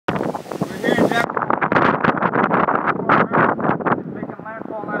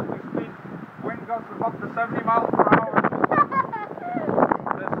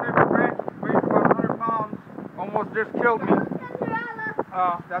just killed me.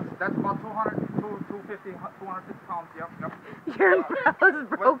 That's about 250 pounds. Yep. Your umbrella's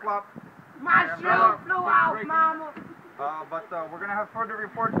broke. Flip-flop. My shoe flew out, mama. But we're gonna have further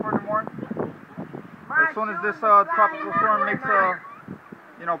reports furthermore. As soon as this tropical storm makes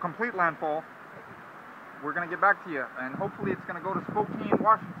complete landfall, we're gonna get back to you, and hopefully it's gonna go to Spokane,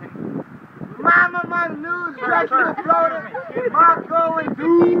 Washington. Mama, my news director Florida. My going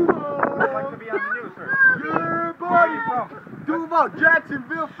Duval. I'd like to be on the news, sir. Yeah, boy. Where are you from? Duval,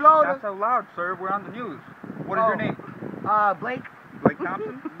 Jacksonville, Florida. That's so loud, sir. We're on the news. What is your name? Blake. Blake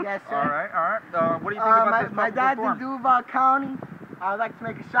Thompson? Yes, sir. All right. What do you think about this my tropical dad's storm? in Duval County. I'd like to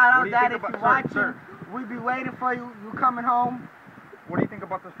make a shout out, Dad, if you're watching. Sir. We'll be waiting for you. You coming home. What do you think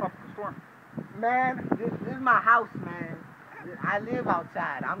about this tropical storm? Man, this is my house, man. I live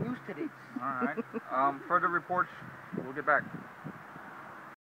outside. I'm used to this. All right. Further reports, we'll get back.